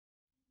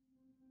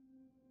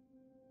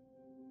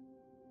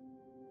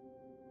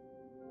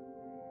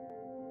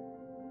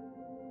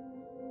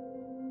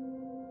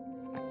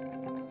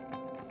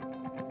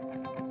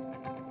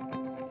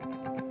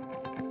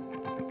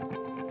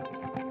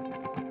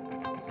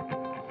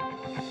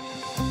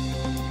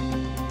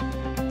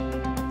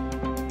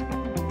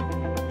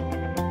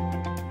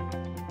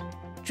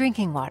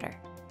Drinking water.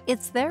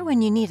 It's there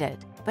when you need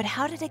it, but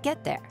how did it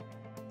get there?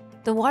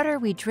 The water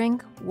we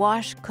drink,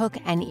 wash, cook,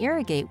 and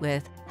irrigate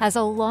with has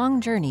a long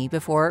journey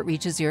before it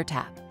reaches your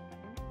tap.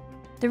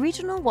 The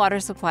Regional Water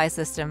Supply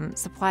System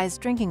supplies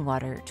drinking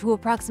water to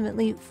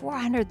approximately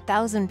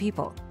 400,000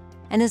 people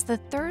and is the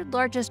third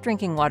largest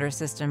drinking water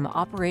system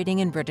operating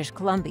in British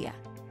Columbia.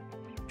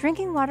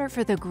 Drinking water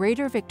for the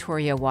Greater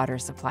Victoria Water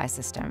Supply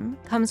System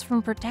comes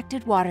from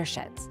protected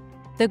watersheds,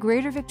 the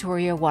Greater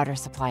Victoria Water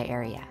Supply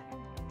Area.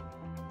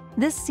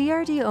 This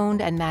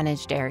CRD-owned and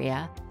managed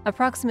area,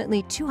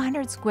 approximately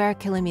 200 square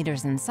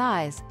kilometers in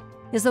size,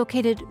 is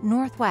located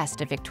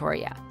northwest of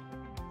Victoria.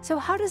 So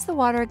how does the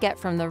water get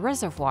from the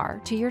reservoir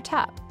to your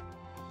tap?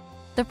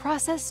 The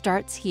process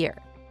starts here.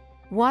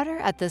 Water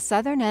at the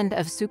southern end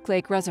of Sook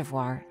Lake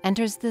Reservoir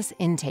enters this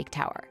intake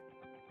tower.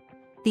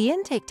 The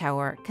intake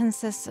tower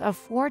consists of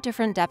 4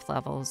 different depth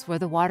levels where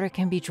the water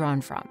can be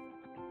drawn from.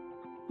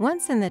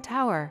 Once in the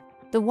tower,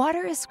 the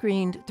water is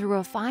screened through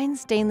a fine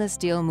stainless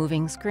steel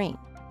moving screen.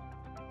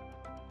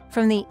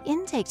 From the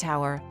intake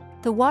tower,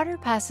 the water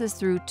passes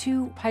through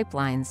 2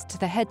 pipelines to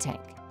the head tank.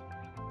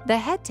 The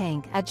head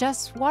tank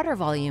adjusts water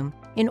volume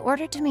in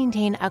order to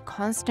maintain a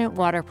constant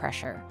water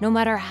pressure, no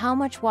matter how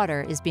much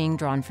water is being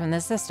drawn from the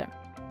system.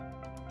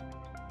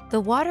 The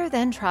water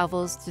then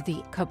travels through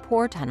the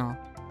Kapoor Tunnel,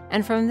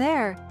 and from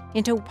there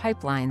into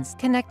pipelines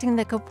connecting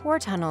the Kapoor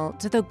Tunnel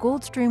to the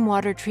Goldstream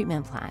Water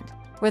Treatment Plant,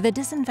 where the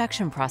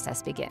disinfection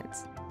process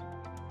begins.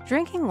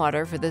 Drinking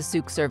water for the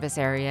Sook service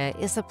area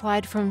is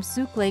supplied from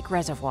Sook Lake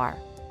Reservoir,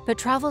 but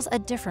travels a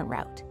different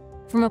route,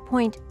 from a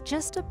point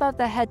just above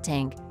the head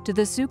tank to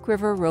the Sook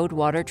River Road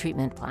Water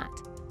Treatment Plant.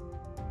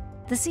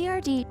 The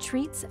CRD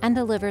treats and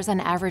delivers an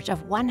average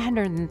of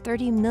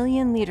 130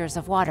 million liters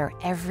of water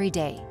every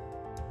day.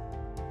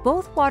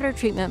 Both water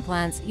treatment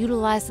plants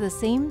utilize the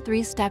same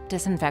 3-step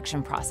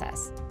disinfection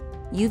process: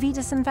 UV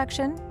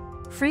disinfection,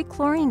 free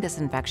chlorine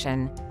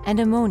disinfection,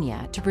 and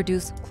ammonia to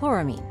produce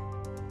chloramine.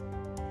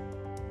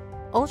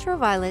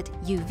 Ultraviolet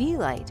UV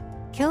light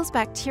kills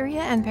bacteria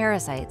and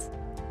parasites.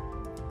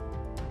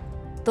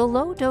 The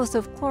low dose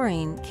of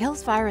chlorine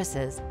kills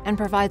viruses and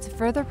provides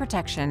further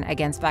protection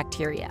against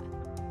bacteria.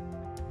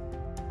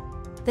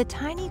 The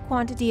tiny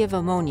quantity of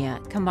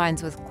ammonia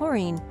combines with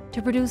chlorine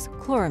to produce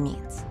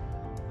chloramines.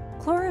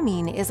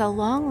 Chloramine is a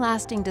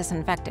long-lasting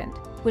disinfectant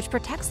which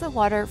protects the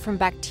water from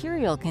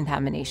bacterial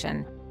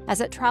contamination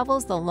as it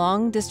travels the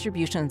long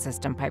distribution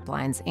system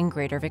pipelines in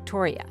Greater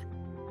Victoria.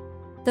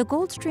 The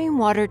Goldstream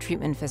Water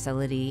Treatment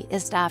Facility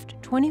is staffed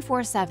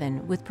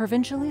 24/7 with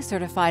provincially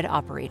certified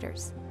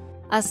operators.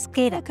 A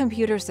SCADA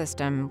computer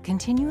system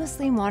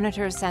continuously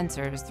monitors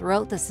sensors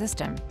throughout the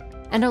system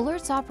and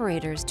alerts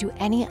operators to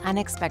any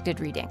unexpected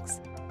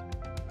readings.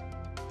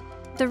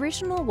 The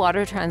Regional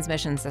Water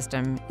Transmission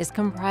System is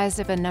comprised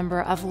of a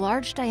number of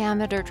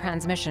large-diameter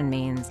transmission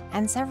mains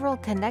and several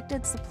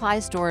connected supply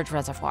storage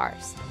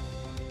reservoirs.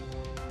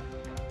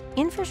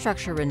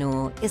 Infrastructure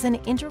renewal is an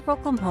integral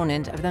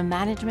component of the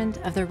management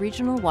of the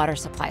regional water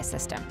supply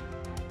system.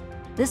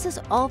 This is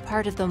all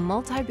part of the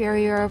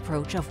multi-barrier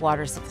approach of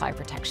water supply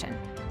protection.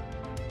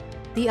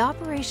 The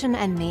operation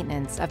and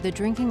maintenance of the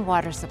drinking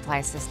water supply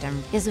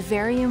system is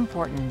very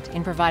important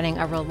in providing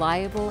a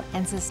reliable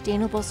and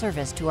sustainable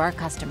service to our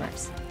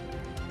customers.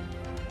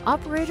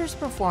 Operators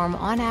perform,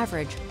 on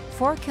average,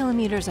 4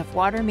 kilometers of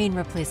water main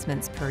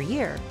replacements per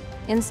year,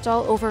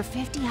 install over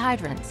 50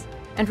 hydrants,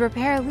 and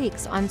repair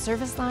leaks on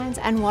service lines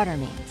and water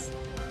mains.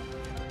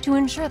 To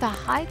ensure the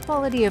high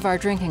quality of our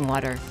drinking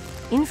water,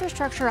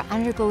 infrastructure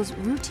undergoes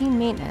routine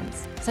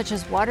maintenance, such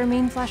as water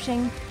main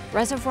flushing,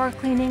 reservoir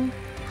cleaning,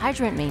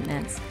 hydrant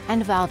maintenance,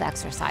 and valve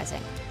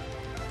exercising.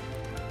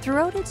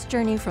 Throughout its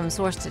journey from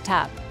source to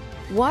tap,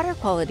 water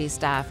quality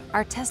staff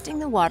are testing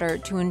the water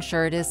to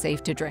ensure it is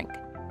safe to drink,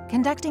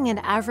 conducting an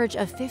average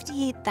of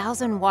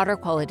 58,000 water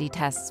quality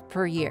tests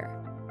per year.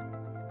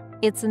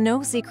 It's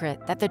no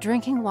secret that the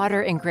drinking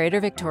water in Greater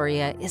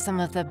Victoria is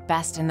some of the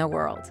best in the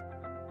world.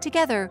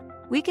 Together,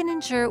 we can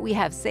ensure we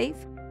have safe,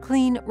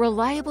 clean,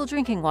 reliable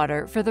drinking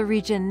water for the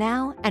region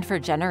now and for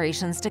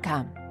generations to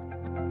come.